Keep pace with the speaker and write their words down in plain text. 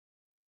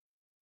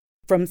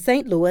From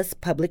St. Louis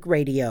Public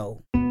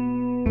Radio.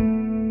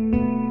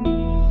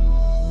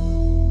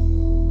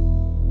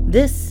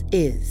 This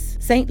is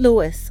St.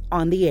 Louis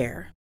on the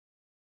Air.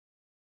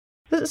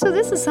 So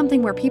this is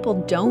something where people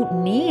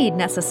don't need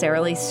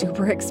necessarily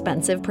super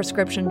expensive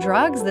prescription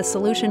drugs. The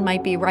solution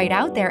might be right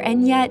out there.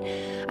 And yet,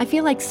 I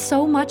feel like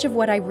so much of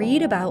what I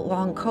read about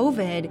long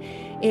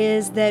COVID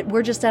is that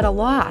we're just at a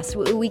loss.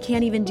 We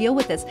can't even deal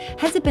with this.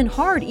 Has it been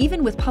hard,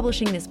 even with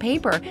publishing this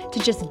paper, to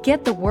just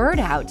get the word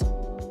out?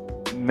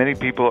 Many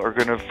people are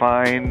going to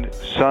find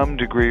some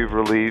degree of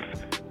relief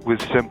with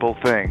simple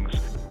things.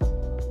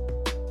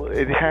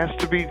 It has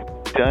to be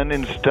done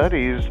in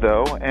studies,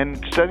 though, and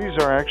studies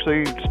are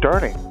actually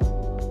starting.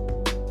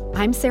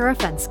 I'm Sarah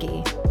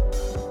Fenske.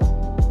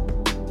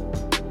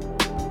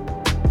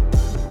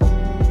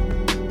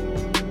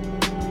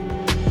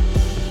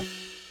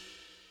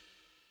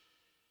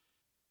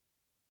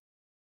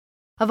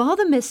 Of all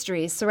the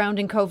mysteries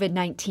surrounding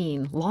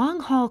COVID-19,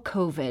 long-haul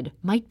COVID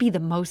might be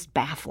the most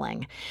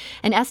baffling.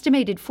 An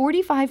estimated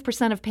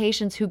 45% of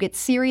patients who get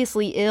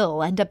seriously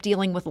ill end up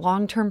dealing with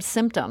long-term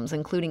symptoms,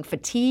 including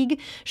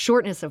fatigue,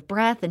 shortness of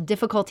breath, and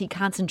difficulty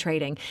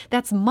concentrating.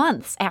 That's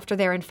months after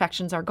their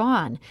infections are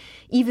gone.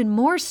 Even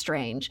more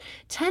strange,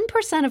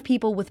 10% of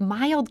people with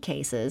mild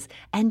cases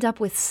end up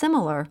with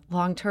similar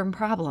long-term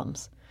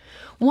problems.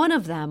 One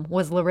of them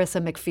was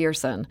Larissa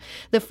McPherson.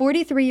 The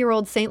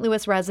 43-year-old St.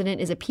 Louis resident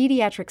is a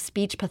pediatric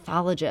speech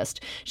pathologist.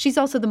 She's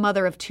also the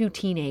mother of 2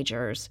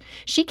 teenagers.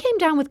 She came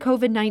down with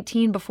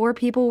COVID-19 before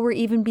people were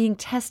even being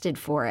tested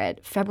for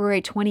it,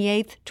 February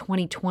 28th,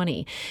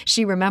 2020.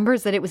 She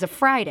remembers that it was a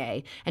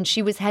Friday, and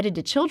she was headed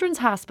to Children's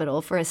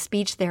Hospital for a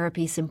speech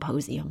therapy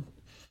symposium.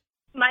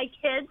 My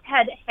kids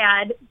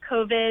had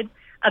COVID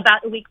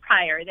about a week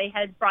prior. They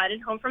had brought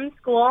it home from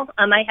school.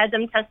 I had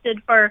them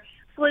tested for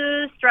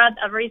flu, strep,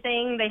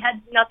 everything. They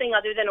had nothing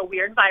other than a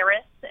weird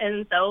virus.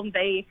 And so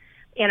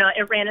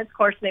it ran its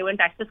course and they went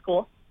back to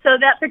school. So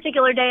that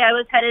particular day I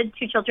was headed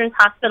to Children's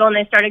Hospital and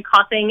I started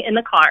coughing in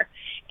the car.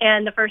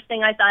 And the first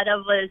thing I thought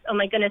of was, oh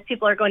my goodness,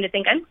 people are going to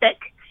think I'm sick.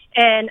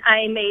 And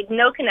I made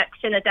no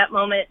connection at that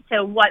moment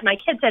to what my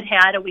kids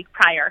had a week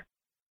prior.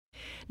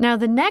 Now,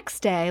 the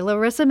next day,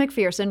 Larissa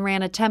McPherson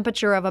ran a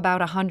temperature of about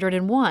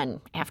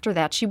 101. After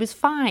that, she was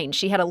fine.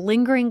 She had a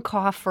lingering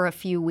cough for a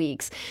few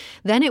weeks.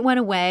 Then it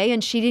went away,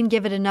 and she didn't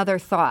give it another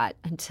thought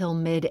until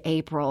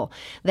mid-April.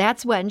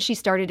 That's when she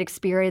started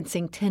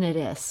experiencing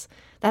tinnitus.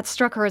 That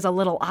struck her as a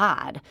little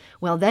odd.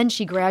 Well, then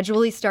she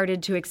gradually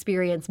started to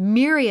experience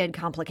myriad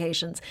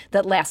complications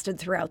that lasted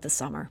throughout the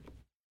summer.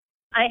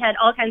 I had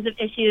all kinds of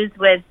issues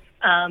with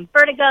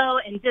vertigo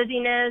and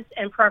dizziness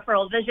and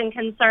peripheral vision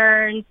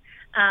concerns.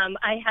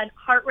 I had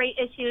heart rate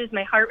issues.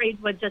 My heart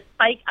rate would just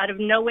spike out of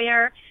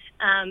nowhere.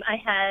 I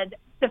had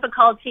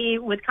difficulty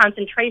with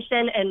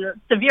concentration and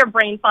severe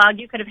brain fog.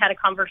 You could have had a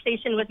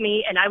conversation with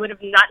me, and I would have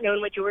not known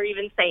what you were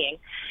even saying.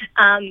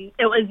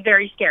 It was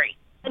very scary.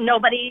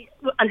 Nobody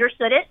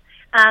understood it.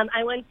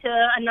 I went to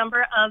a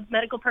number of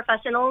medical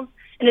professionals,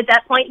 and at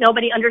that point,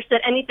 nobody understood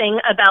anything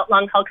about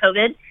long-haul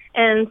COVID.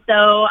 And so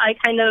I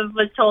kind of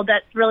was told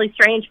that's really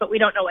strange, but we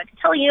don't know what to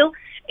tell you.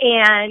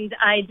 And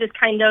I just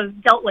kind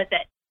of dealt with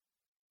it.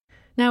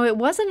 Now, it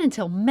wasn't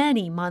until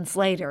many months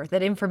later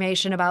that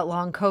information about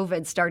long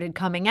COVID started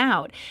coming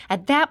out.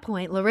 At that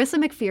point, Larissa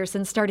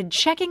McPherson started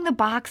checking the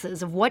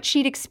boxes of what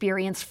she'd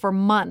experienced for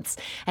months,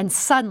 and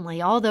suddenly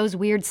all those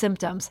weird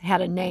symptoms had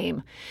a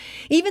name.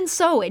 Even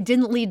so, it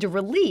didn't lead to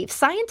relief.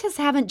 Scientists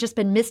haven't just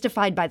been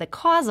mystified by the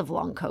cause of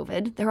long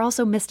COVID, they're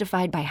also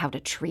mystified by how to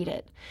treat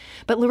it.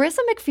 But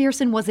Larissa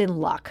McPherson was in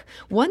luck.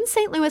 One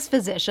St. Louis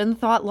physician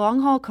thought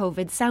long-haul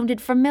COVID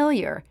sounded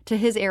familiar to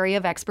his area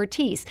of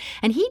expertise,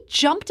 and he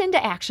jumped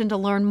into action to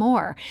learn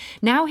more.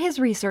 Now his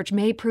research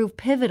may prove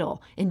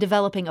pivotal in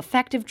developing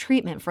effective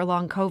treatment for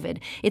long COVID.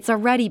 It's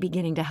already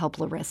beginning to help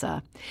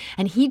Larissa.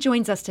 And he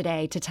joins us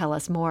today to tell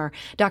us more.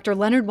 Dr.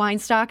 Leonard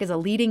Weinstock is a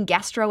leading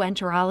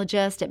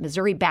gastroenterologist at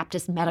Missouri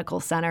Baptist Medical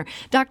Center.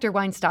 Dr.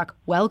 Weinstock,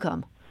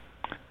 welcome.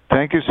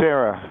 Thank you,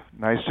 Sarah.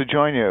 Nice to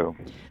join you.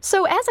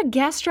 So as a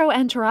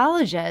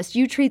gastroenterologist,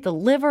 you treat the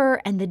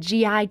liver and the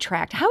GI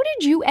tract. How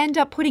did you end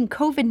up putting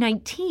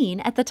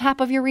COVID-19 at the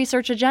top of your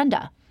research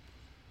agenda?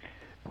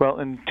 Well,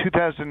 in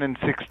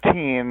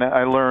 2016,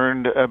 I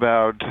learned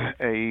about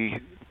a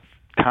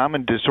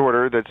common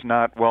disorder that's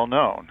not well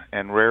known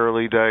and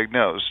rarely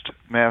diagnosed,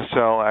 mast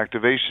cell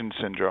activation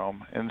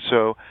syndrome. And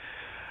so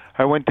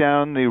I went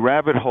down the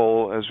rabbit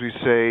hole, as we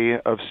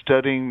say, of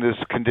studying this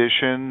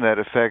condition that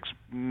affects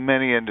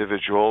many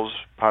individuals,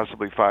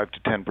 possibly 5 to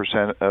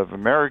 10% of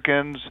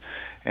Americans,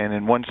 and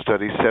in one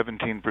study,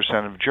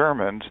 17% of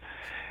Germans,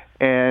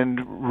 and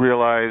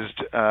realized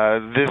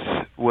this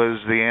was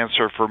the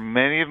answer for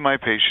many of my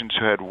patients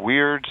who had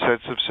weird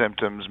sets of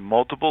symptoms,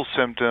 multiple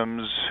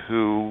symptoms,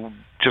 who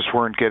just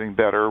weren't getting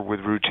better with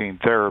routine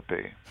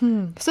therapy.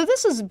 So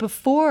this is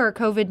before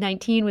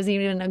COVID-19 was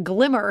even a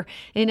glimmer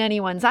in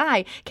anyone's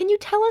eye. Can you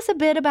tell us a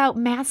bit about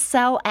mast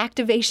cell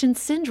activation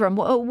syndrome?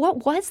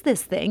 What was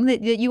this thing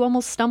that you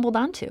almost stumbled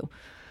onto?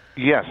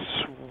 Yes.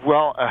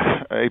 Well,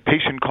 a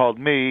patient called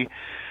me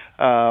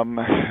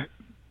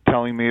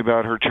telling me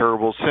about her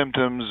terrible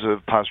symptoms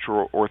of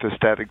postural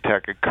orthostatic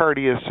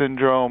tachycardia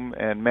syndrome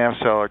and mast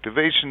cell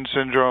activation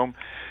syndrome,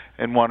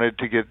 and wanted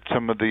to get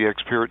some of the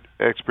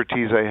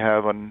expertise I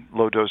have on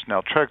low-dose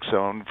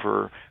naltrexone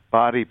for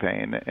body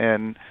pain.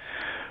 And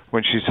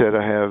when she said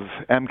I have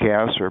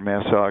MCAS, or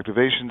mast cell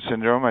activation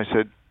syndrome, I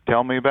said,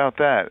 tell me about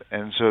that.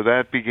 And so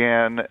that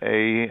began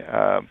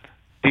a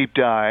deep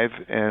dive,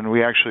 and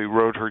we actually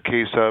wrote her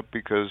case up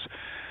because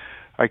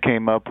I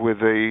came up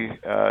with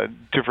a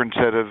different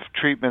set of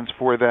treatments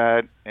for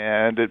that,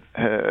 and it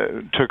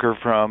took her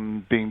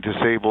from being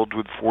disabled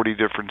with 40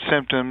 different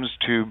symptoms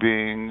to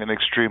being an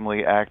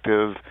extremely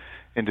active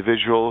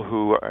individual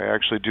who I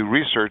actually do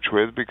research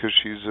with because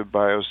she's a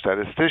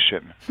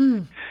biostatistician.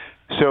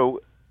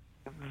 So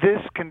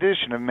this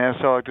condition of mast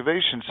cell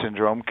activation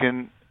syndrome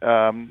can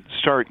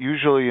start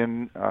usually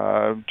in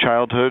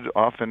childhood,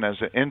 often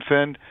as an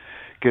infant,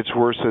 gets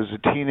worse as a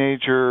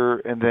teenager,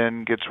 and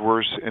then gets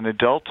worse in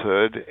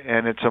adulthood.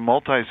 And it's a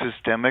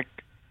multisystemic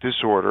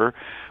disorder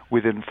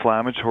with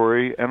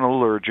inflammatory and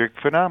allergic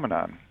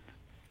phenomenon.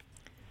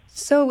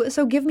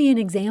 So give me an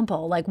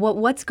example, like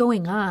what's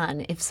going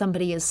on if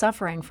somebody is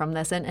suffering from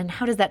this, and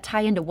how does that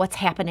tie into what's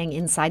happening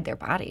inside their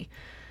body?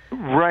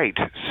 Right.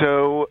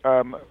 So,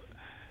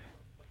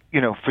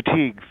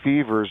 fatigue,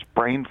 fevers,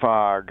 brain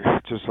fog,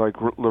 just like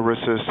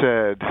Larissa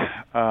said.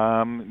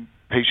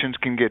 Patients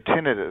can get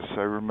tinnitus.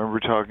 I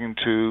remember talking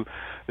to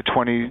a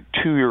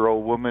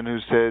 22-year-old woman who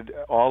said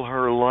all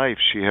her life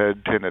she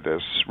had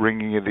tinnitus,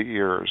 ringing in the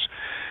ears.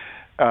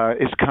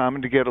 It's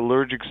common to get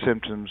allergic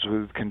symptoms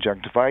with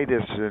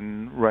conjunctivitis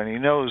and runny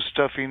nose,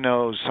 stuffy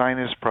nose,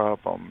 sinus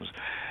problems.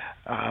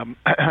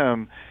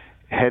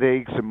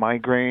 Headaches and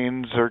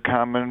migraines are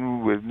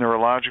common with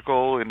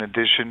neurological, in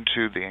addition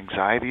to the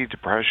anxiety,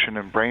 depression,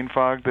 and brain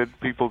fog that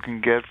people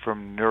can get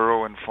from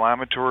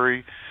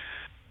neuroinflammatory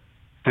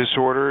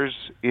disorders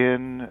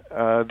in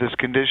this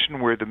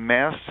condition, where the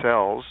mast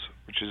cells,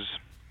 which is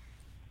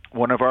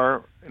one of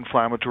our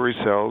inflammatory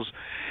cells,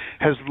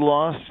 has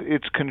lost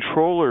its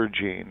controller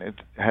gene. It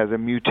has a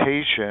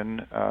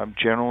mutation,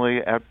 generally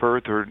at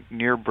birth or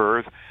near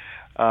birth,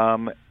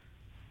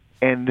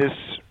 and this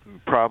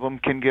problem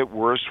can get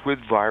worse with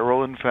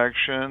viral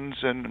infections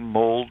and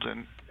mold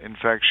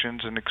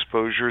infections and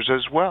exposures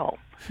as well.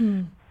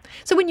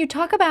 So when you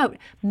talk about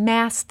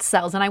mast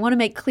cells, and I want to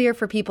make clear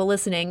for people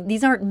listening,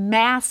 these aren't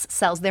mast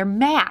cells, they're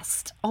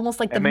mast, almost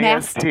like the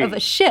mast of a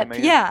ship.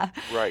 M-A-S-T. Yeah.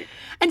 Right.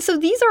 And so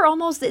these are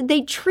almost,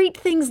 they treat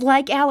things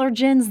like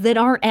allergens that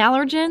aren't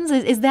allergens.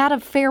 Is that a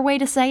fair way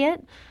to say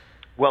it?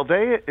 Well,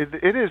 it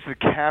is the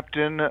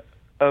captain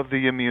of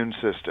the immune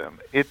system.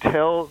 It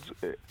tells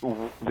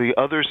the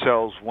other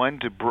cells when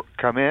to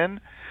come in,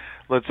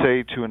 let's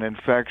say to an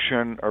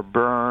infection or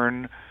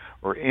burn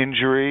or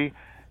injury.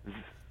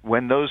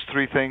 When those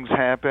three things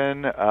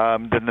happen,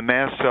 then the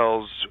mast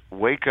cells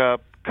wake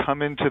up,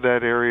 come into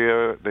that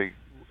area, they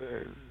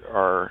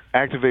are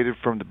activated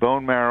from the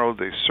bone marrow,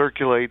 they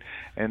circulate,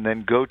 and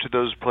then go to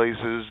those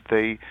places.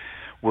 They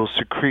will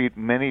secrete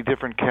many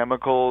different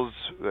chemicals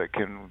that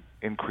can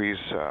increase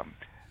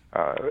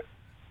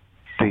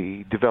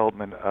the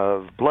development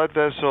of blood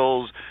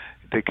vessels.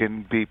 They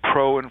can be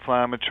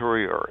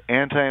pro-inflammatory or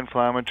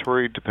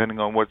anti-inflammatory, depending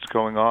on what's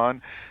going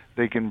on.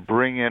 They can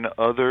bring in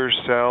other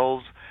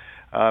cells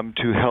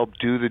to help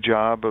do the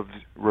job of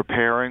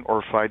repairing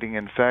or fighting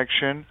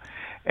infection,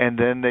 and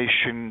then they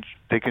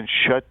can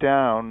shut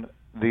down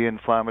the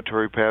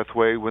inflammatory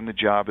pathway when the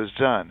job is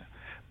done.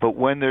 But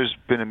when there's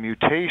been a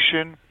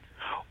mutation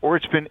or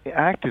it's been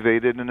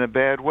activated in a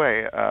bad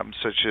way,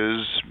 such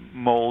as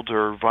mold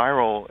or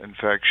viral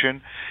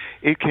infection,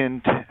 it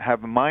can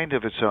have a mind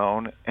of its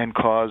own and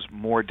cause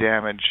more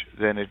damage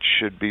than it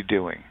should be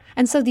doing.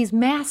 And so these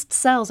mast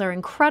cells are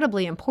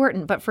incredibly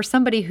important, but for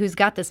somebody who's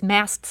got this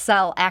mast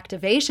cell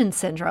activation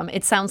syndrome,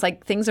 it sounds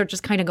like things are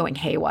just kind of going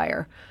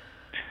haywire.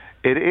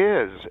 It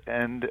is,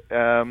 and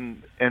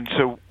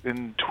so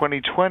in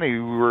 2020 we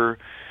were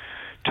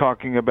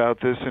talking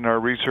about this in our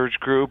research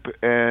group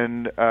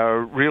and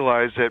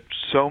realized that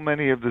so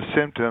many of the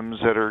symptoms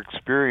that are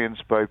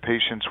experienced by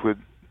patients with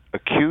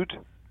acute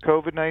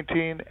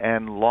COVID-19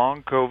 and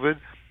long COVID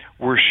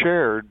were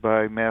shared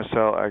by mast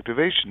cell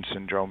activation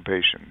syndrome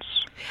patients.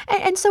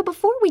 And so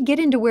before we get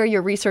into where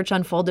your research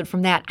unfolded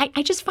from that,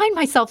 I just find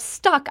myself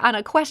stuck on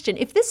a question.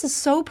 If this is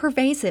so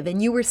pervasive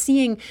and you were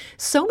seeing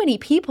so many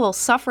people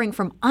suffering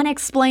from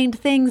unexplained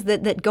things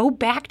that go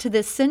back to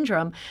this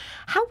syndrome,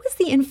 how was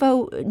the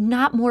info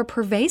not more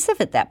pervasive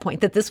at that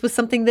point, that this was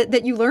something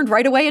that you learned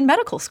right away in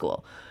medical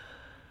school?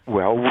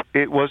 Well,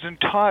 it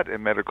wasn't taught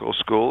in medical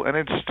school, and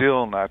it's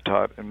still not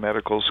taught in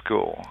medical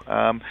school.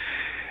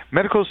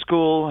 Medical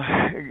school,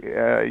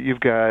 you've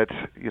got,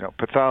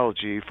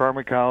 pathology,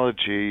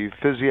 pharmacology,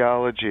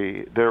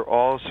 physiology. They're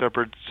all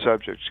separate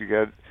subjects.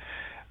 You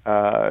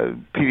got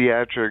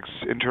pediatrics,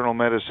 internal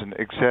medicine,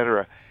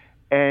 etc.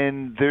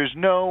 And there's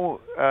no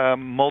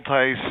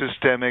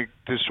multi-systemic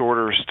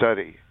disorder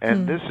study.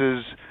 And this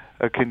is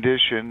a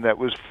condition that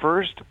was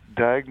first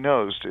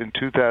diagnosed in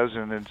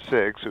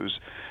 2006. It was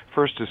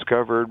first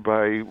discovered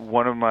by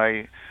one of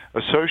my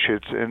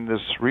associates in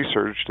this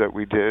research that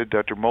we did,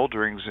 Dr.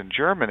 Molderings in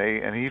Germany,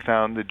 and he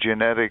found the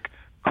genetic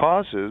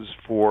causes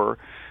for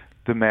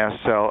the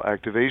mast cell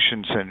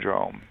activation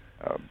syndrome.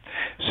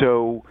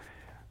 So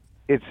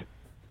it's,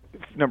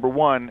 number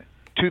one,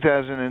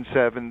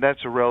 2007, that's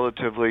a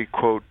relatively,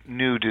 quote,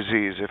 new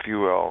disease, if you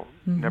will.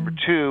 Mm-hmm. Number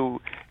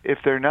two, if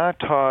they're not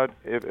taught,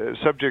 if a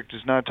subject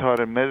is not taught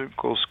in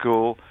medical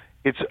school,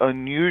 it's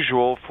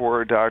unusual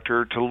for a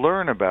doctor to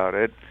learn about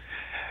it.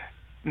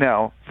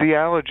 Now, the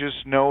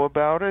allergists know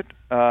about it,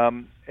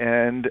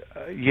 and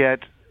yet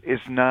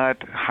it's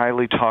not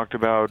highly talked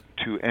about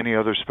to any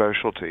other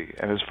specialty.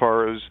 And as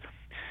far as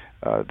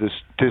this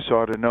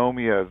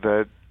dysautonomia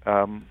that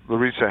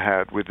Larissa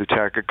had with the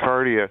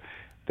tachycardia,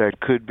 that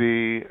could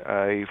be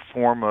a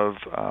form of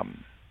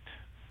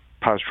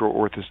postural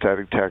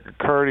orthostatic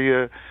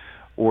tachycardia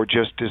or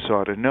just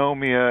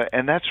dysautonomia,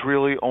 and that's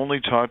really only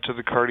taught to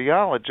the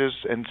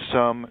cardiologists and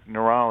some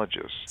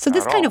neurologists. So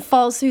this kind of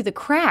falls through the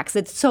cracks.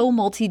 It's so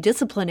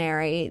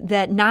multidisciplinary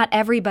that not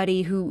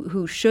everybody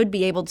who should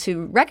be able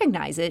to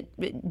recognize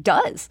it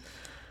does.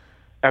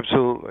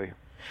 Absolutely.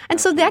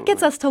 And so that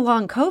gets us to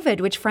long COVID,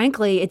 which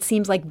frankly, it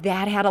seems like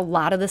that had a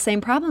lot of the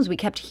same problems. We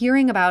kept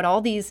hearing about all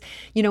these,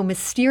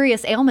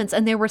 mysterious ailments.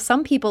 And there were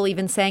some people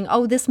even saying,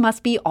 oh, this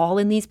must be all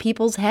in these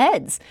people's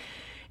heads.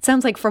 It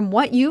sounds like from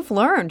what you've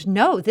learned,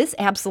 no, this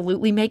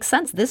absolutely makes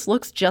sense. This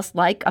looks just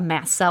like a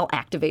mast cell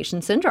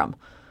activation syndrome.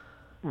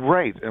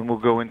 Right. And we'll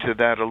go into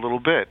that a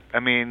little bit. I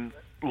mean,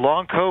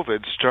 long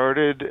COVID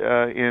started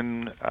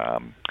in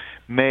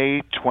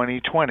May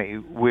 2020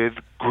 with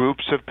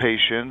groups of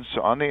patients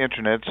on the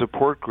internet,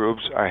 support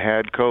groups. I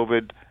had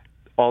COVID.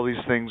 All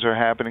these things are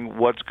happening.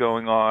 What's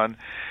going on?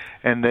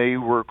 And they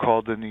were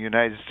called in the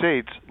United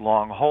States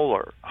long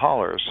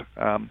haulers.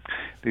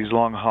 These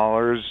long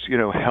haulers,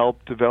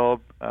 helped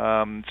develop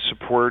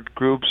support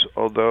groups,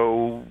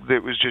 although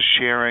it was just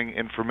sharing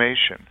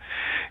information.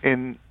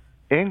 In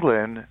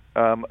England,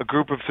 a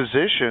group of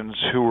physicians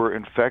who were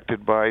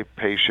infected by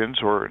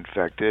patients or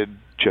infected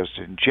just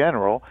in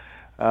general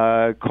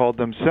called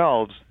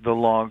themselves the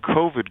Long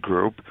COVID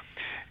Group,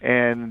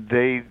 and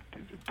they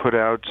put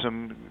out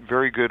some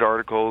very good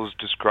articles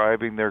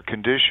describing their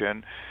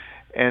condition,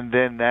 and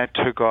then that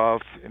took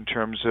off in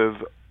terms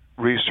of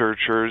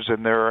researchers,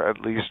 and there are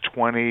at least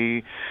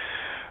 20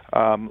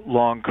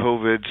 long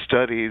COVID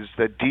studies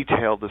that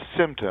detail the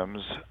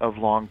symptoms of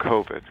long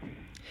COVID.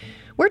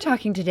 We're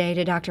talking today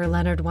to Dr.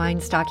 Leonard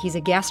Weinstock. He's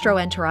a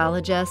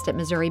gastroenterologist at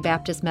Missouri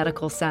Baptist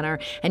Medical Center,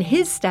 and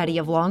his study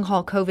of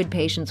long-haul COVID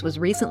patients was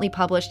recently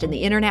published in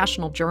the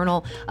International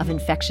Journal of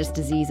Infectious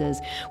Diseases.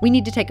 We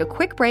need to take a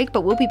quick break,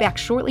 but we'll be back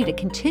shortly to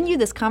continue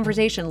this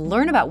conversation,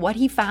 learn about what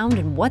he found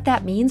and what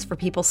that means for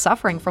people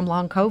suffering from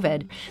long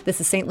COVID. This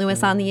is St.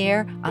 Louis on the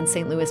Air on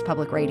St. Louis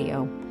Public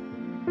Radio.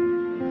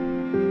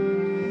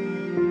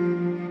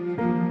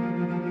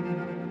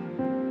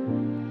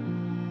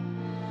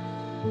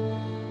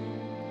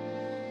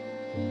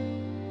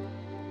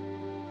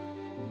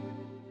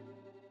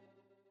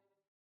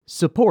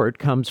 Support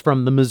comes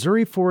from the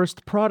Missouri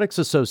Forest Products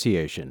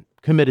Association,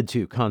 committed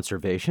to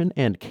conservation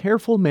and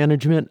careful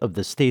management of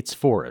the state's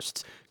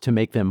forests to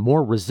make them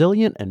more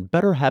resilient and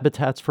better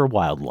habitats for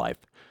wildlife.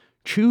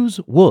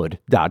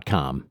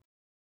 ChooseWood.com.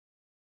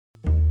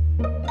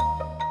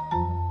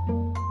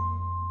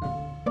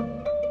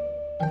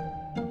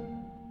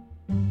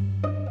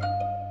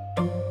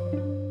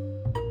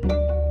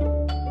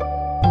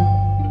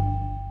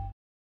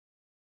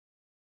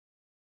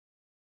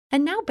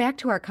 And now back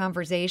to our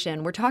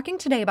conversation. We're talking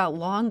today about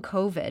long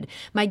COVID.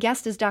 My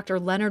guest is Dr.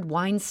 Leonard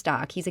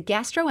Weinstock. He's a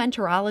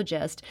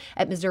gastroenterologist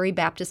at Missouri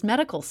Baptist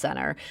Medical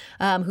Center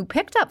who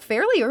picked up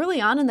fairly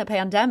early on in the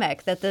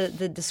pandemic that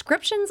the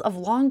descriptions of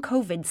long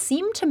COVID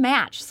seemed to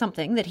match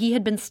something that he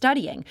had been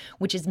studying,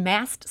 which is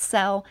mast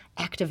cell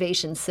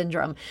activation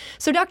syndrome.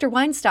 So Dr.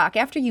 Weinstock,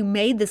 after you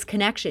made this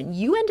connection,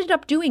 you ended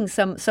up doing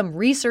some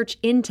research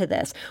into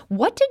this.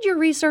 What did your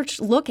research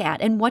look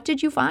at and what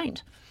did you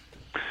find?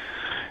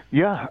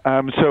 Yeah,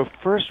 so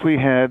first we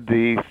had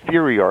the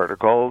theory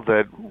article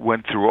that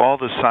went through all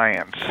the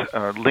science,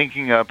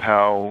 linking up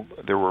how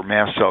there were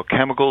mast cell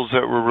chemicals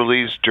that were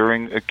released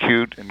during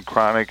acute and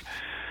chronic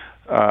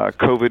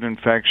COVID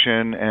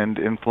infection and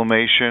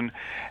inflammation,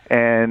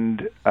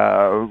 and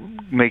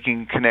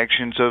making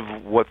connections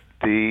of what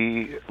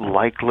the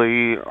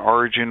likely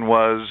origin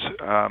was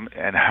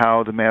and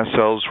how the mast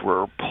cells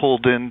were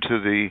pulled into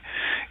the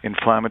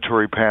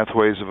inflammatory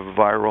pathways of a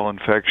viral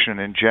infection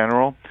in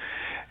general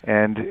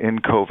and in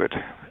COVID.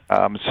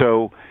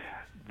 So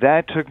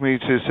that took me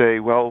to say,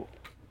 well,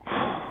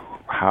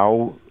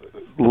 how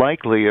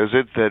likely is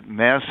it that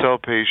mast cell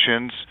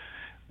patients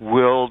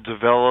will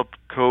develop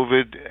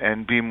COVID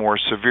and be more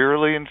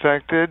severely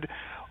infected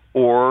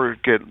or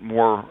get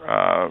more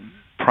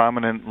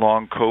prominent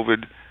long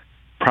COVID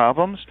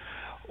problems?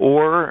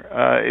 Or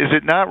is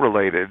it not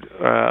related?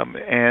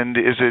 And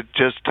is it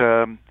just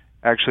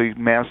actually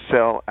mast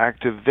cell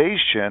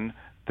activation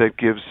that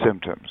gives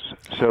symptoms?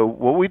 So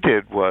what we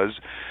did was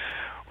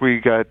we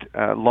got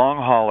long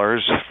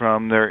haulers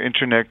from their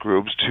internet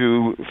groups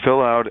to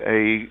fill out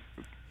a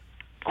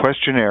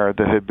questionnaire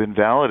that had been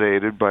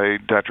validated by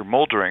Dr.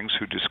 Molderings,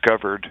 who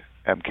discovered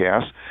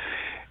MCAS,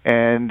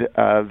 and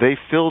they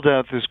filled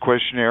out this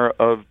questionnaire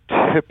of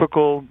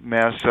typical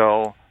mast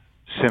cell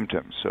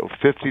symptoms. So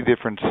 50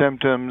 different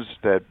symptoms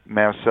that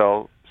mast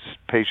cell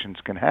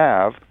patients can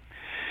have.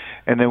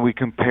 And then we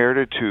compared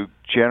it to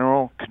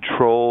general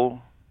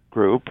control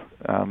group,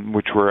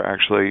 which were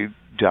actually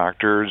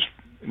doctors,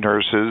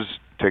 nurses,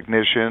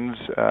 technicians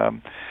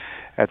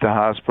at the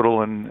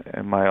hospital and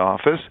my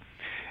office.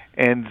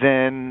 And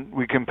then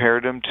we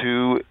compared them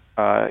to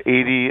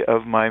 80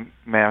 of my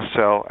mast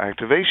cell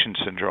activation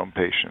syndrome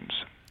patients.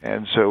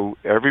 And so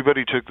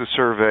everybody took the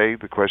survey,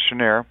 the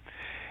questionnaire,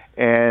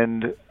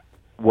 and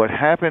what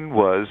happened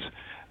was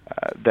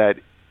that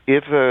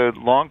if a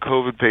long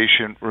COVID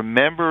patient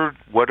remembered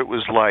what it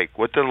was like,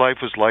 what their life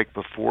was like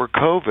before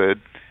COVID,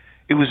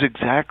 it was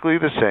exactly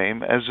the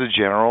same as the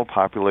general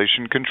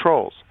population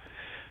controls.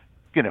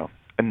 You know,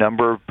 a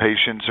number of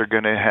patients are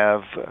going to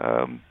have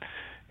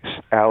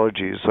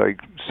allergies, like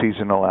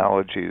seasonal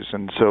allergies,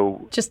 and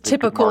so just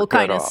typical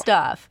kind of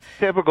stuff.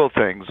 Typical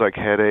things like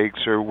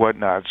headaches or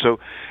whatnot. So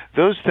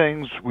those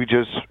things we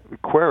just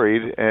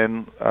queried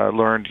and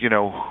learned, you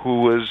know,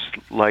 who was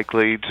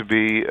likely to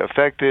be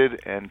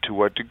affected and to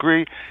what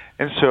degree.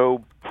 And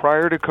so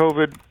prior to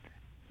COVID,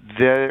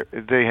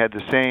 they had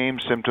the same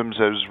symptoms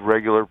as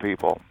regular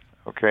people.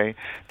 Okay,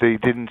 they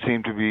didn't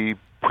seem to be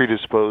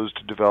predisposed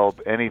to develop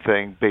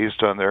anything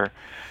based on their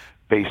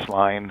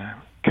baseline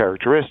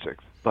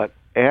characteristics. But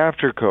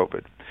after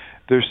COVID,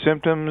 their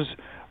symptoms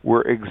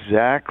were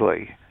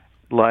exactly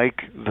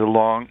like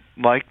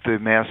the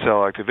mast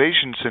cell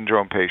activation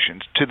syndrome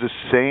patients, to the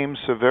same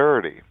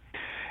severity.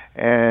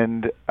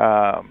 And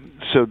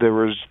so there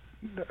was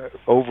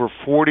over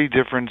 40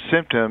 different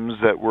symptoms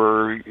that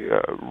were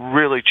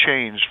really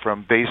changed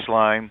from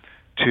baseline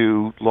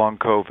to long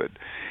COVID.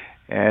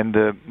 And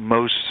the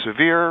most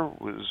severe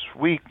was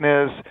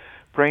weakness,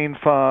 brain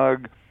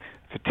fog,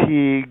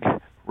 fatigue,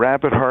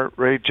 rapid heart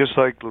rate, just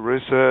like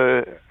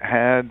Larissa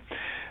had,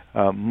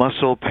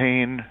 muscle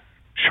pain,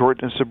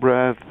 shortness of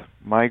breath,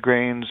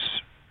 migraines,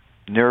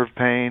 nerve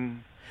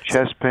pain,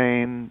 chest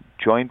pain,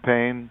 joint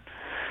pain,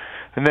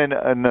 and then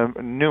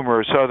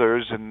numerous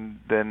others. And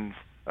then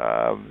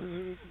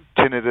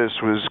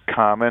tinnitus was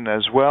common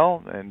as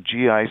well, and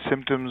GI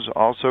symptoms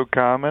also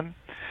common.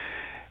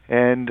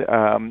 And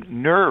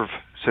nerve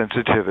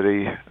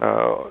sensitivity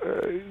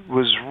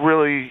was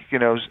really, you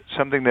know,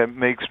 something that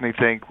makes me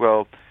think,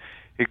 well,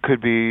 it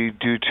could be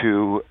due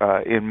to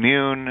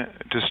immune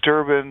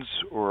disturbance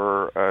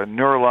or a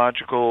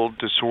neurological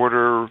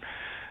disorder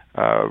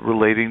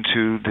relating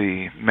to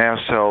the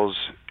mast cells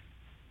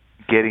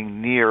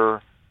getting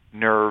near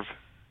nerve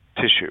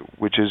tissue,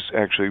 which is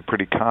actually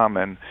pretty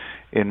common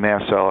in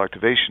mast cell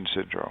activation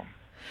syndrome.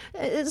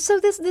 So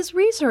this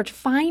research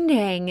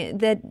finding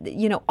that,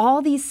 you know,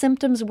 all these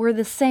symptoms were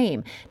the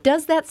same,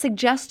 does that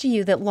suggest to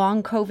you that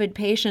long COVID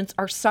patients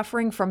are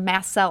suffering from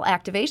mast cell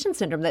activation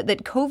syndrome, that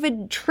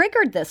COVID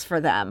triggered this for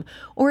them?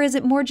 Or is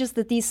it more just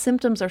that these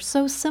symptoms are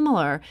so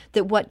similar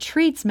that what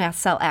treats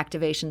mast cell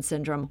activation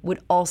syndrome would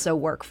also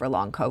work for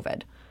long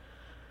COVID?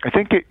 I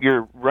think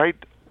you're right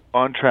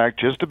on track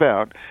just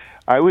about.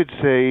 I would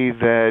say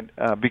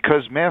that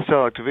because mast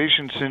cell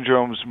activation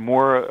syndrome is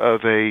more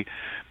of a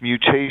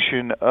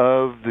mutation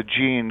of the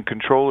gene,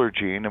 controller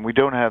gene, and we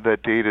don't have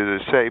that data to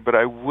say, but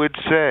I would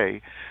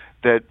say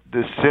that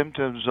the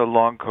symptoms of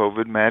long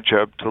COVID match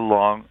up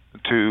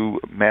to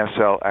mast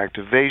cell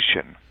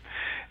activation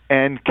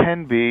and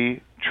can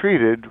be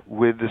treated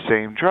with the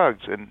same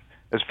drugs. And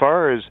as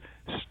far as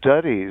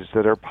studies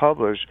that are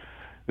published,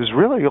 there's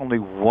really only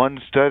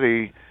one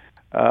study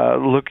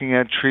looking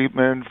at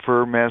treatment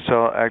for mast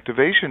cell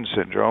activation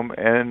syndrome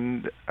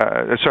and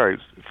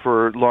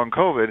for long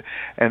COVID,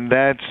 and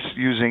that's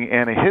using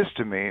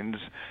antihistamines.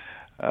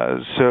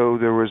 So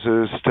there was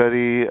a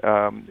study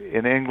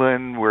in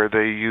England where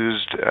they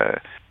used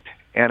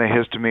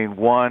antihistamine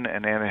 1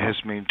 and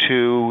antihistamine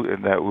 2,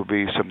 and that would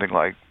be something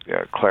like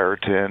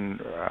Claritin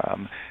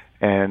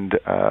and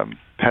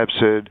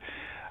Pepcid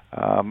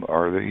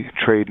are the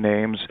trade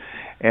names.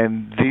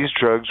 And these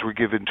drugs were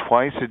given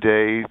twice a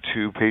day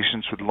to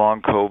patients with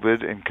long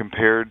COVID and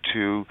compared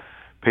to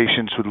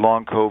patients with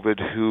long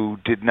COVID who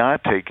did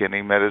not take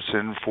any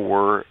medicine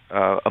for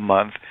a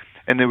month.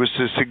 And there was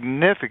a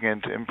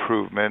significant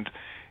improvement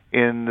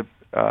in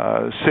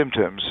the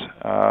symptoms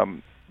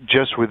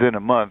just within a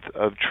month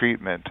of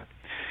treatment.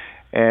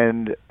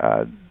 And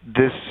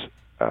this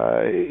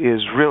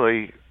is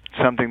really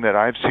something that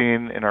I've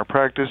seen in our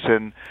practice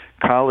and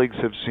colleagues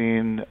have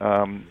seen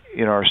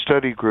in our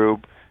study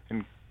group,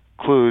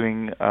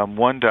 including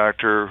one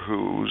doctor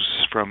who's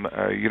from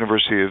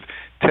University of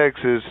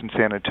Texas in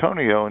San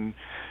Antonio, and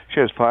she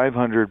has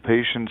 500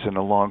 patients in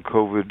a long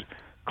COVID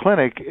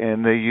clinic,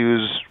 and they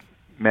use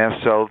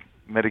mast cell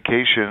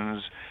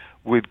medications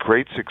with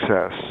great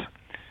success.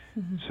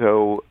 Mm-hmm.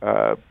 So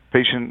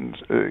patient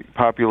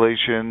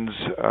populations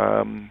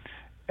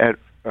at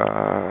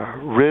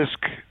risk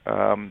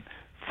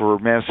for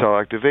mast cell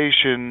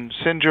activation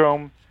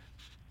syndrome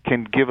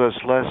can give us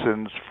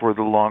lessons for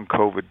the long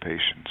COVID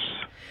patients.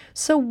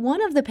 So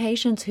one of the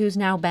patients who's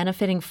now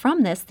benefiting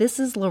from this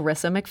is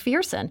Larissa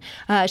McPherson.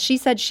 She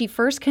said she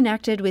first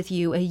connected with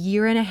you a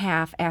year and a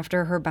half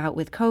after her bout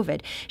with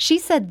COVID. She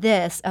said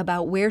this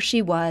about where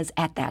she was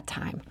at that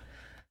time.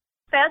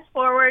 Fast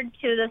forward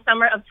to the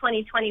summer of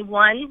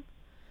 2021,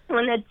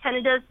 when the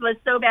tinnitus was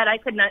so bad I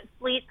could not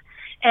sleep.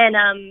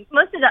 And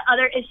most of the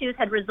other issues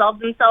had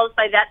resolved themselves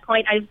by that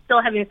point. I was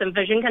still having some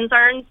vision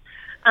concerns.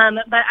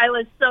 But I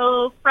was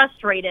so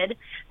frustrated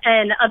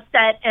and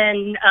upset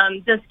and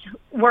just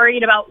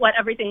worried about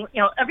everything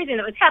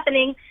that was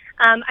happening.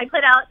 I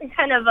put out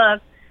kind of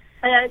a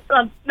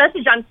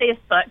message on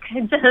Facebook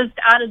just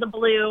out of the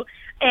blue.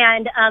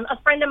 And a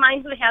friend of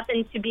mine who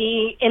happened to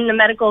be in the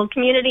medical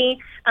community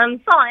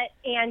saw it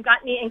and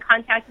got me in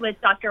contact with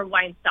Dr.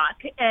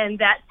 Weinstock. And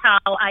that's how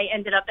I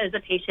ended up as a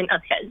patient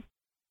of his.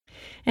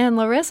 And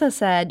Larissa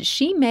said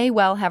she may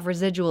well have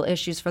residual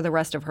issues for the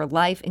rest of her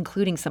life,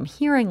 including some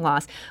hearing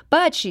loss.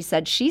 But she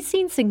said she's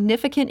seen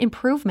significant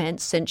improvement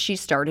since she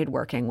started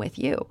working with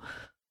you.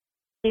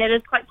 And it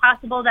is quite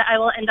possible that I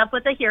will end up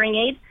with a hearing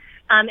aid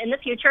in the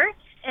future.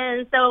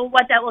 And so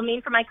what that will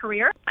mean for my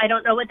career, I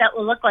don't know what that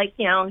will look like,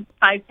 5,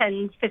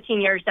 10,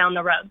 15 years down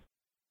the road.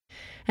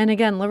 And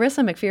again,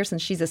 Larissa McPherson,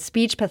 she's a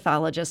speech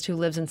pathologist who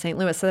lives in St.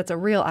 Louis, so that's a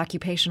real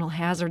occupational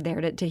hazard there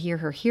to hear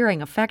her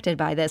hearing affected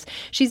by this.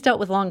 She's dealt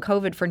with long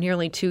COVID for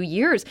nearly 2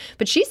 years,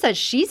 but she says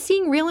she's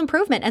seeing real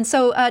improvement. And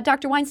so,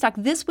 Dr. Weinstock,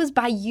 this was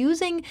by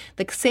using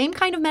the same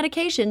kind of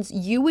medications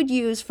you would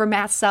use for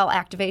mast cell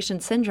activation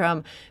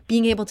syndrome,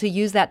 being able to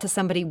use that to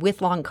somebody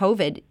with long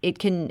COVID. It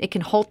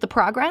can halt the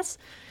progress?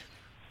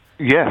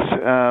 Yes.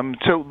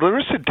 So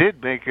Larissa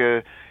did make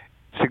a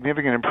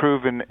significant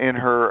improvement in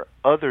her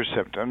other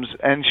symptoms,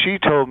 and she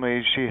told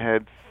me she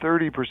had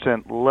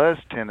 30% less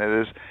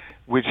tinnitus,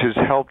 which has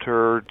helped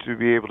her to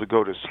be able to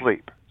go to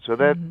sleep. So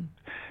that's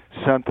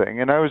something.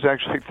 And I was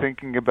actually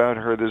thinking about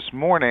her this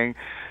morning,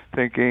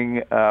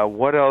 thinking,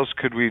 what else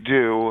could we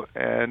do?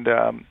 And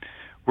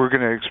we're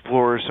going to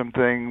explore some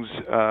things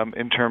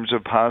in terms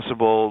of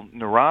possible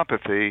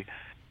neuropathy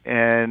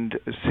and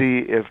see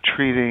if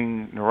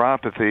treating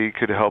neuropathy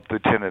could help the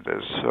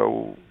tinnitus.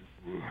 So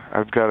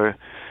I've got to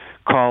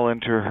call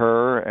into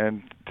her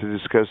and to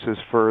discuss this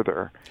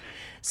further.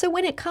 So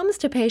when it comes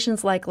to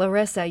patients like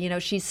Larissa,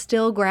 she's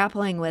still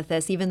grappling with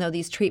this, even though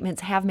these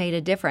treatments have made a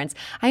difference.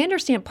 I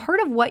understand part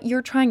of what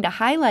you're trying to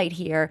highlight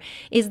here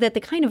is that the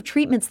kind of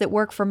treatments that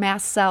work for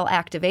mast cell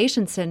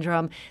activation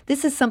syndrome,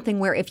 this is something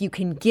where if you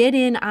can get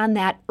in on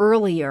that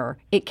earlier,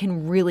 it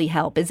can really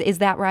help. Is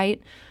that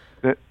right?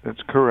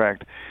 That's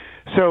correct.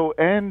 So,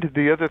 and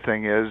the other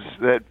thing is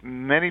that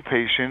many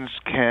patients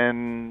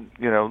can,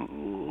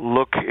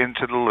 look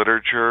into the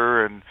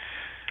literature, and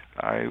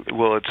I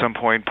will at some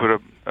point put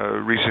up a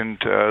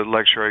recent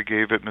lecture I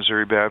gave at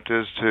Missouri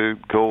Baptist to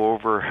go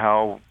over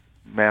how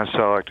mast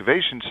cell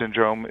activation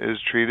syndrome is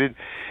treated.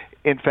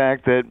 In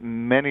fact, that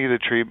many of the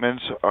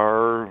treatments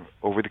are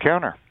over the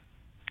counter.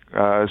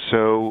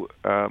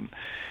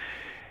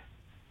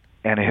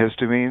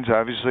 Antihistamines,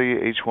 obviously,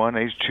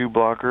 H1, H2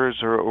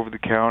 blockers are over the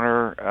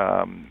counter.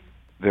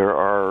 There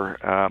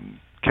are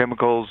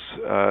chemicals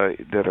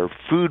that are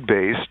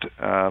food-based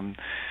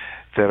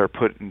that are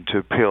put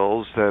into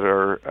pills that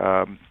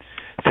are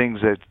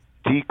things that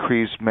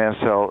decrease mast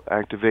cell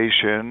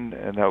activation,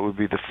 and that would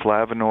be the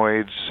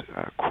flavonoids,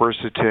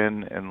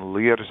 quercetin and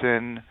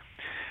lecithin.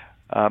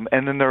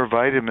 And then there are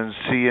vitamins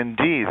C and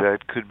D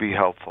that could be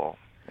helpful.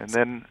 And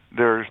then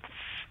there are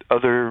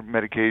other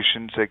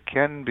medications that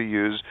can be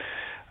used,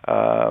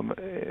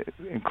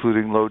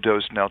 including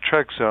low-dose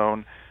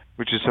naltrexone,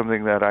 which is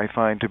something that I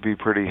find to be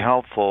pretty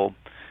helpful,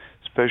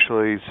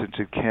 especially since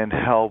it can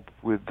help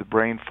with the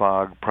brain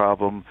fog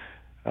problem,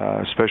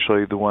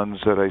 especially the ones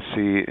that I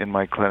see in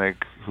my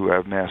clinic who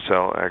have mast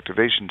cell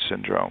activation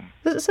syndrome.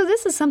 So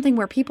this is something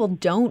where people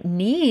don't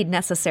need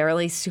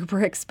necessarily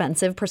super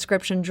expensive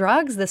prescription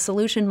drugs. The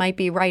solution might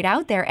be right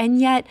out there. And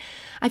yet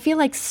I feel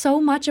like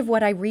so much of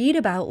what I read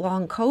about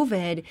long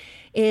COVID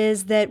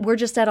is that we're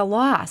just at a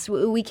loss.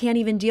 We can't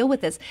even deal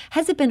with this.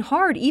 Has it been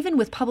hard, even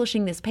with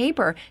publishing this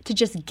paper, to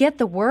just get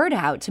the word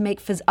out, to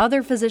make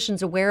other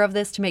physicians aware of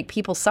this, to make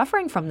people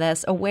suffering from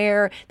this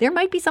aware there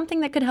might be something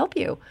that could help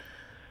you?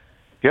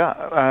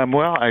 Yeah,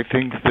 well, I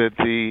think that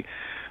the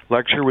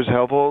lecture was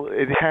helpful.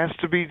 It has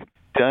to be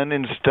done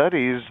in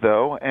studies,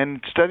 though,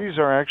 and studies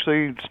are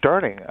actually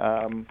starting.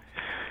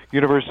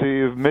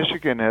 University of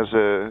Michigan has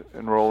a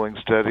enrolling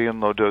study on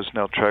low-dose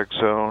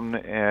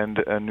naltrexone and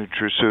a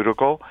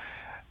nutraceutical,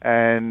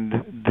 and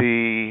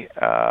there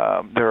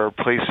are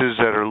places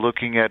that are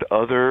looking at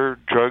other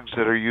drugs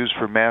that are used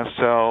for mast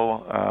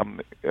cell,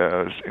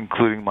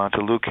 including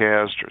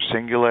Montelukast or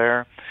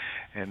Singulair,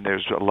 and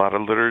there's a lot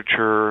of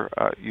literature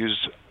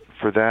used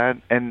for that.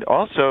 And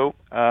also,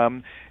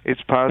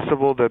 it's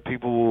possible that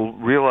people will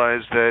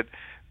realize that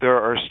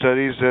there are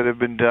studies that have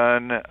been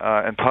done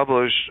and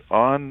published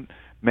on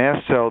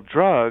mast cell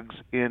drugs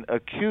in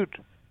acute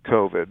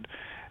COVID,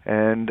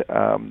 and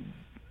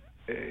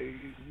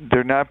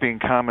they're not being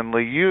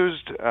commonly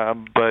used,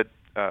 but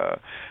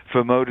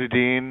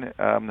famotidine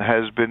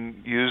has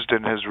been used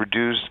and has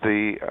reduced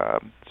the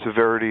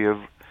severity of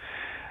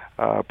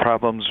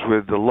problems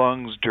with the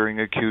lungs during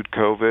acute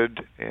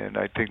COVID, and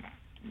I think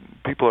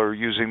people are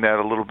using that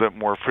a little bit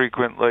more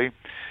frequently.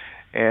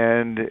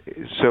 And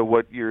so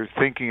what you're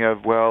thinking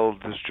of, well,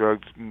 this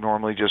drug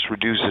normally just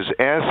reduces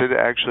acid,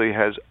 actually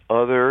has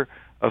other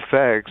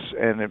effects,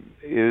 and it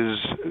is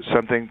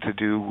something to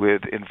do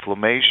with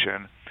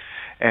inflammation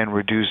and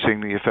reducing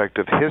the effect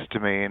of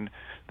histamine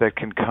that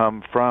can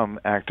come from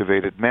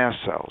activated mast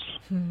cells.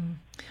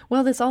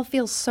 Well, this all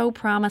feels so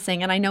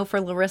promising, and I know for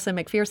Larissa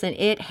McPherson,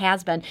 it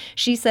has been.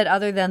 She said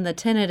other than the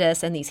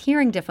tinnitus and these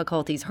hearing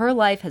difficulties, her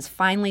life has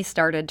finally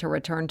started to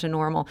return to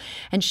normal.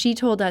 And she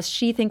told us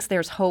she thinks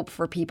there's hope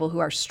for people who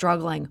are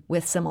struggling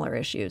with similar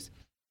issues.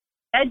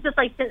 I'd just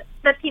like to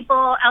let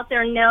people out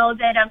there know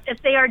that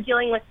if they are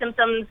dealing with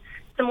symptoms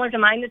similar to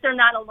mine, that they're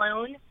not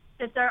alone,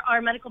 that there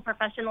are medical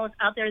professionals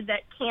out there that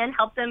can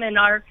help them and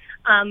are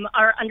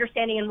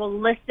understanding and will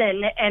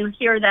listen and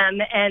hear them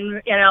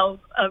and,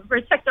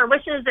 respect their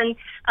wishes and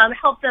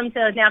help them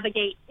to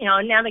navigate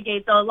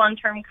the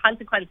long-term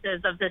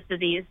consequences of this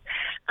disease.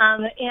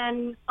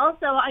 And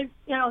also,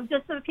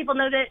 just so people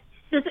know that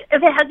if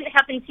it hasn't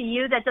happened to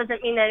you, that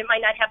doesn't mean that it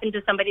might not happen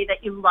to somebody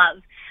that you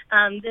love.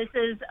 This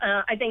is,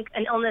 I think,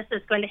 an illness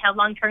that's going to have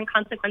long-term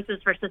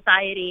consequences for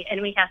society,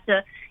 and we have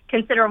to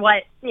consider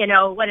what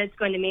it's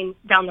going to mean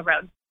down the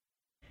road.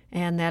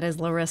 And that is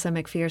Larissa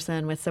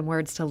McPherson with some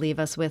words to leave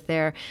us with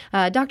there.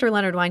 Dr.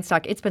 Leonard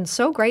Weinstock, it's been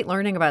so great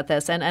learning about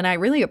this, and I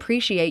really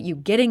appreciate you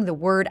getting the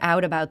word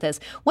out about this.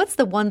 What's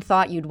the one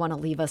thought you'd want to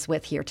leave us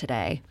with here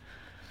today?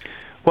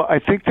 Well, I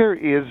think there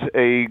is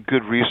a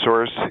good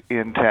resource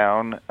in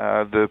town,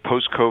 the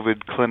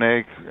Post-COVID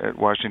Clinic at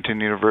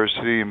Washington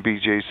University in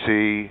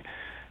BJC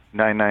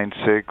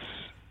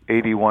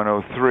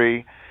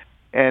 996-8103.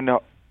 And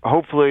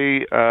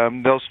hopefully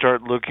they'll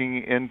start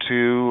looking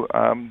into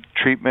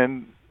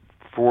treatment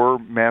for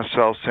mast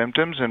cell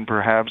symptoms and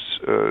perhaps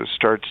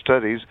start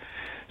studies.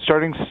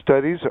 Starting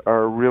studies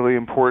are really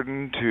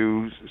important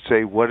to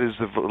say what is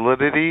the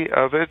validity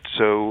of it,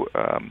 so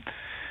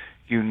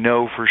you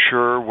know for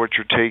sure what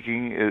you're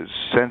taking is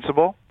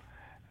sensible.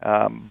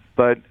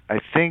 But I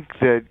think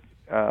that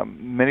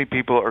many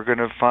people are going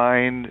to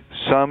find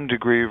some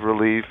degree of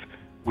relief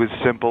with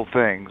simple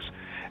things.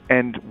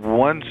 And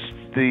once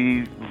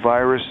the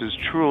virus is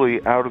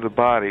truly out of the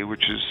body,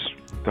 which is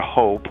the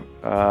hope,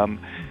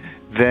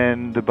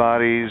 then the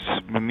body's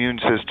immune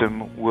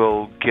system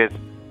will get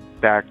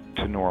back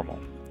to normal.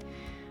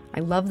 I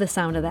love the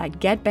sound of that.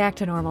 Get back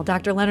to normal.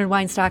 Dr. Leonard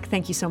Weinstock,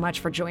 thank you so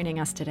much for joining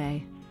us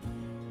today.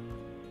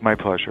 My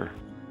pleasure.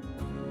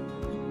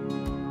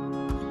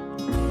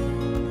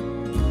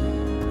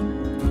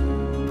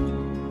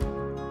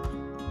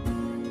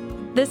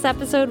 This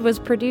episode was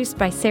produced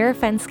by Sarah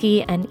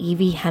Fensky and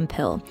Evie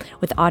Hemphill,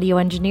 with audio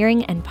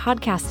engineering and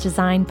podcast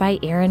design by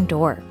Aaron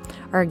Dorr.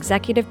 Our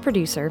executive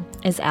producer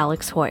is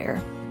Alex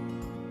Hoyer.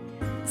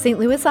 St.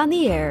 Louis on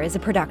the Air is a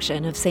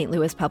production of St.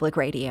 Louis Public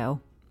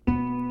Radio.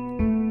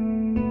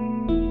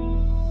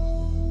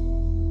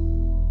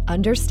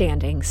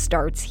 Understanding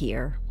starts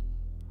here.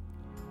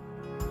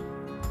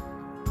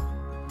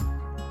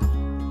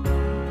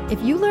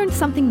 If you learned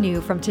something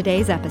new from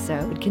today's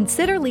episode,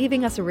 consider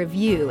leaving us a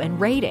review and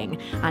rating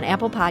on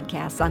Apple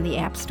Podcasts on the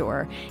App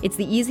Store. It's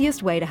the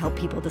easiest way to help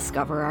people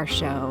discover our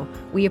show.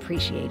 We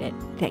appreciate it.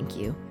 Thank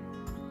you.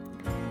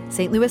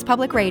 St. Louis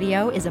Public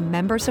Radio is a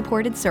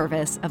member-supported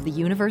service of the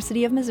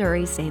University of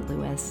Missouri, St.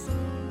 Louis.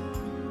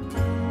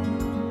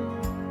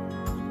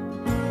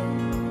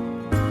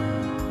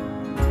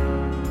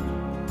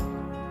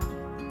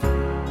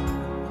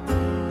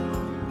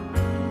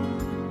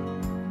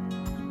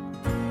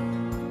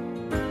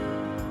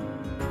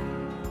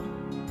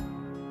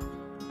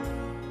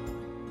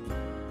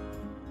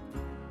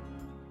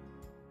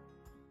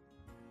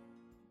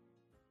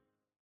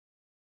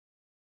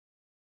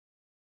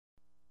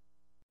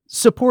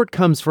 Support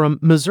comes from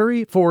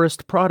Missouri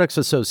Forest Products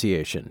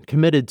Association,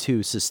 committed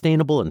to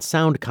sustainable and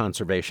sound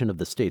conservation of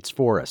the state's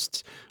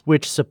forests,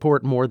 which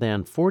support more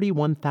than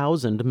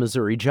 41,000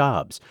 Missouri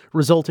jobs,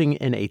 resulting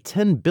in a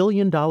 $10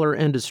 billion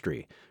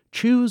industry.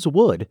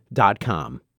 ChooseWood.com.